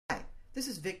This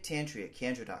is Vic Tantry at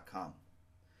Canjo.com.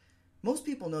 Most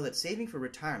people know that saving for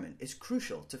retirement is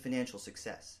crucial to financial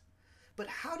success. But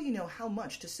how do you know how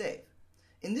much to save?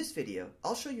 In this video,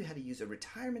 I'll show you how to use a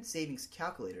retirement savings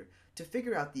calculator to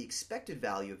figure out the expected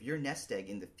value of your nest egg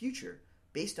in the future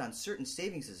based on certain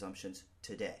savings assumptions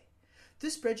today.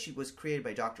 This spreadsheet was created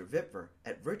by Dr. Vipver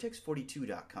at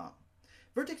Vertex42.com.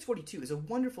 Vertex42 is a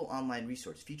wonderful online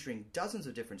resource featuring dozens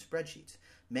of different spreadsheets,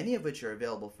 many of which are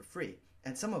available for free,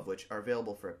 and some of which are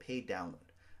available for a paid download.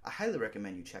 I highly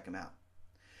recommend you check them out.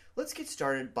 Let's get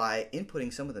started by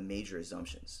inputting some of the major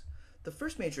assumptions. The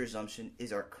first major assumption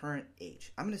is our current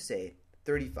age. I'm going to say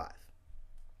 35.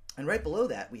 And right below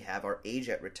that, we have our age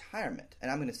at retirement,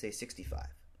 and I'm going to say 65.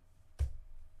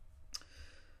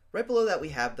 Right below that, we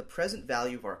have the present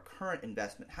value of our current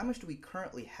investment. How much do we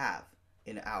currently have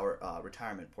in our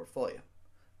retirement portfolio?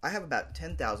 I have about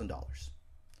 $10,000.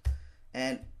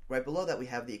 And right below that, we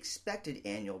have the expected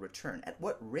annual return. At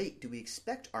what rate do we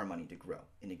expect our money to grow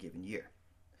in a given year?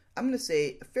 I'm going to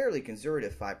say a fairly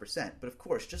conservative 5%, but of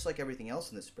course, just like everything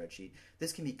else in this spreadsheet,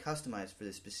 this can be customized for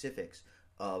the specifics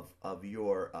of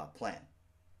your plan.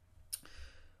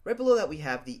 Right below that, we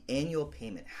have the annual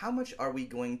payment. How much are we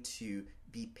going to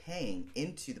be paying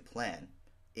into the plan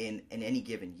in any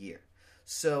given year?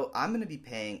 So I'm going to be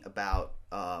paying about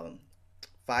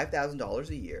 $5,000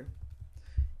 a year.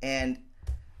 And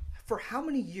for how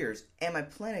many years am I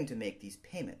planning to make these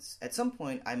payments? At some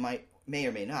point, I may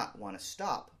or may not want to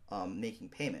stop making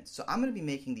payments. So I'm going to be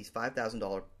making these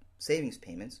 $5,000 savings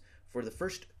payments for the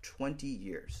first 20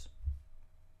 years.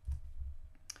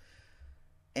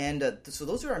 And so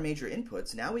those are our major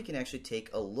inputs. Now we can actually take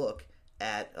a look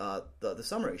at the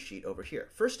summary sheet over here.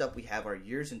 First up, we have our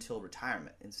years until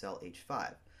retirement in cell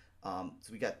H5. So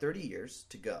we got 30 years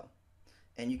to go.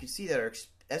 And you can see that our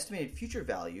estimated future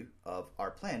value of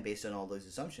our plan based on all those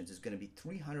assumptions is going to be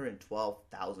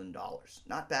 $312,000.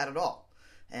 Not bad at all.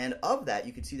 And of that,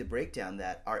 you can see the breakdown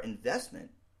that our investment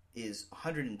is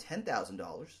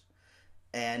 $110,000,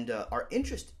 and our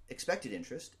expected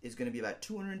interest is going to be about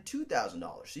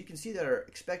 $202,000. So you can see that our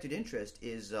expected interest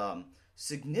is a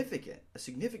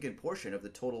significant portion of the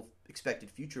total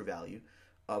expected future value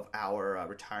of our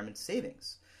retirement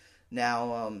savings.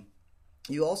 Now,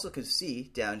 you also can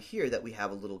see down here that we have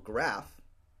a little graph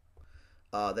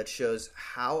that shows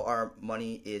how our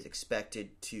money is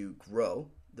expected to grow,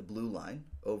 the blue line,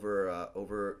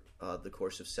 over the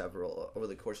course of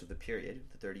the period,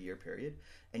 the 30-year period.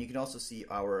 And you can also see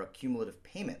our cumulative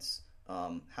payments.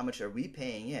 How much are we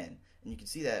paying in? And you can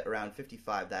see that around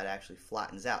 55, that actually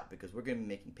flattens out because we're going to be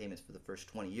making payments for the first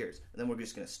 20 years, and then we're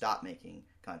just going to stop making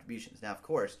contributions. Now, of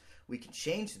course, we can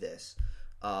change this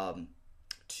to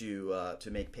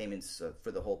make payments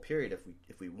for the whole period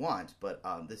if we want, but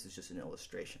this is just an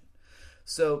illustration.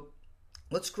 So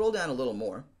let's scroll down a little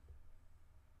more.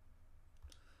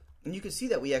 And you can see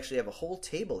that we actually have a whole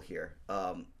table here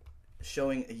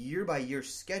showing a year-by-year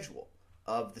schedule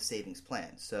of the savings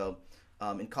plan. So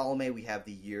in column A, we have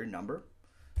the year number.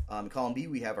 In column B,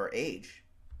 we have our age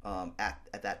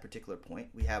at that particular point.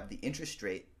 We have the interest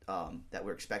rate that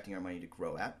we're expecting our money to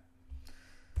grow at.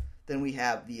 Then we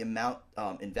have the amount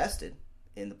invested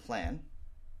in the plan.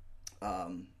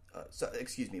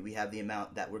 We have the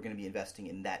amount that we're going to be investing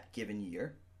in that given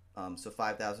year. So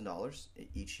 $5,000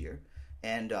 each year.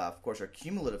 And, of course, our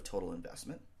cumulative total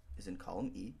investment is in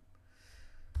column E.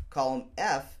 Column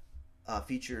F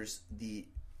features the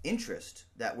interest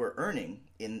that we're earning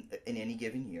in any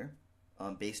given year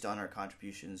based on our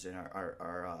contributions and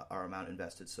our amount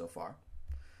invested so far.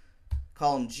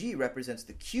 Column G represents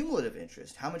the cumulative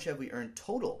interest. How much have we earned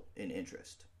total in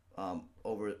interest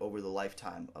over the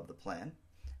lifetime of the plan?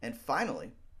 And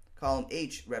finally, column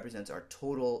H represents our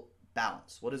total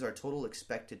balance. What is our total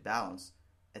expected balance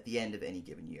at the end of any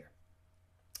given year?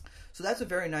 So that's a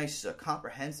very nice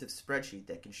comprehensive spreadsheet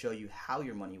that can show you how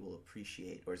your money will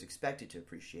appreciate or is expected to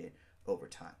appreciate over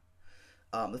time.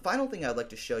 The final thing I'd like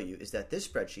to show you is that this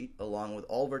spreadsheet, along with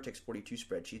all Vertex42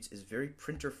 spreadsheets, is very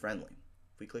printer friendly.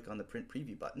 If we click on the print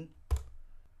preview button,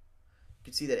 you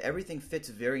can see that everything fits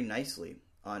very nicely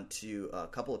onto a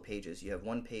couple of pages. You have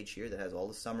one page here that has all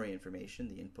the summary information,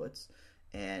 the inputs,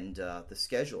 and the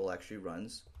schedule actually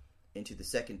runs into the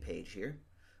second page here.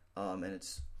 And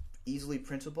it's easily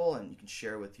printable, and you can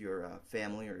share with your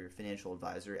family or your financial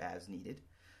advisor as needed.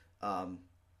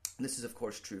 This is, of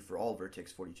course, true for all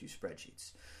Vertex42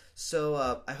 spreadsheets.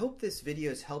 So I hope this video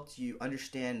has helped you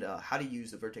understand how to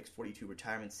use the Vertex42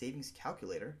 Retirement Savings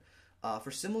Calculator.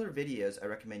 For similar videos, I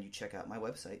recommend you check out my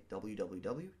website,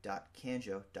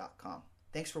 www.canjo.com.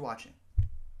 Thanks for watching.